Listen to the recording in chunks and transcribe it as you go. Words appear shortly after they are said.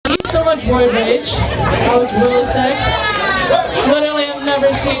Thank you so much, Roid Rage. That was really sick. Literally, I've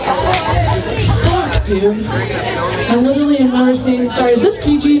never seen. Fuck, dude. I literally have never seen. Sorry, is this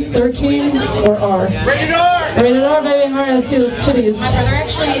PG-13 or R? Rated R! Rated R, baby. Alright, let's see those titties. My brother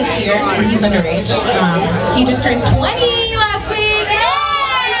actually is here, and he's underage. He just turned 20 last week. Yeah!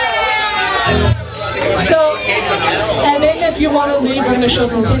 So, Evan, if you want to leave, we're going to show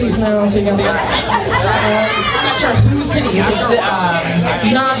some titties now, so you can leave. I'm not sure whose titty is it.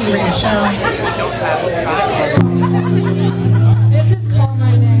 Not read a show. This is Call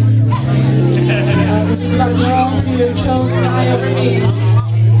My Name. This is about a girl who chose a guy over me.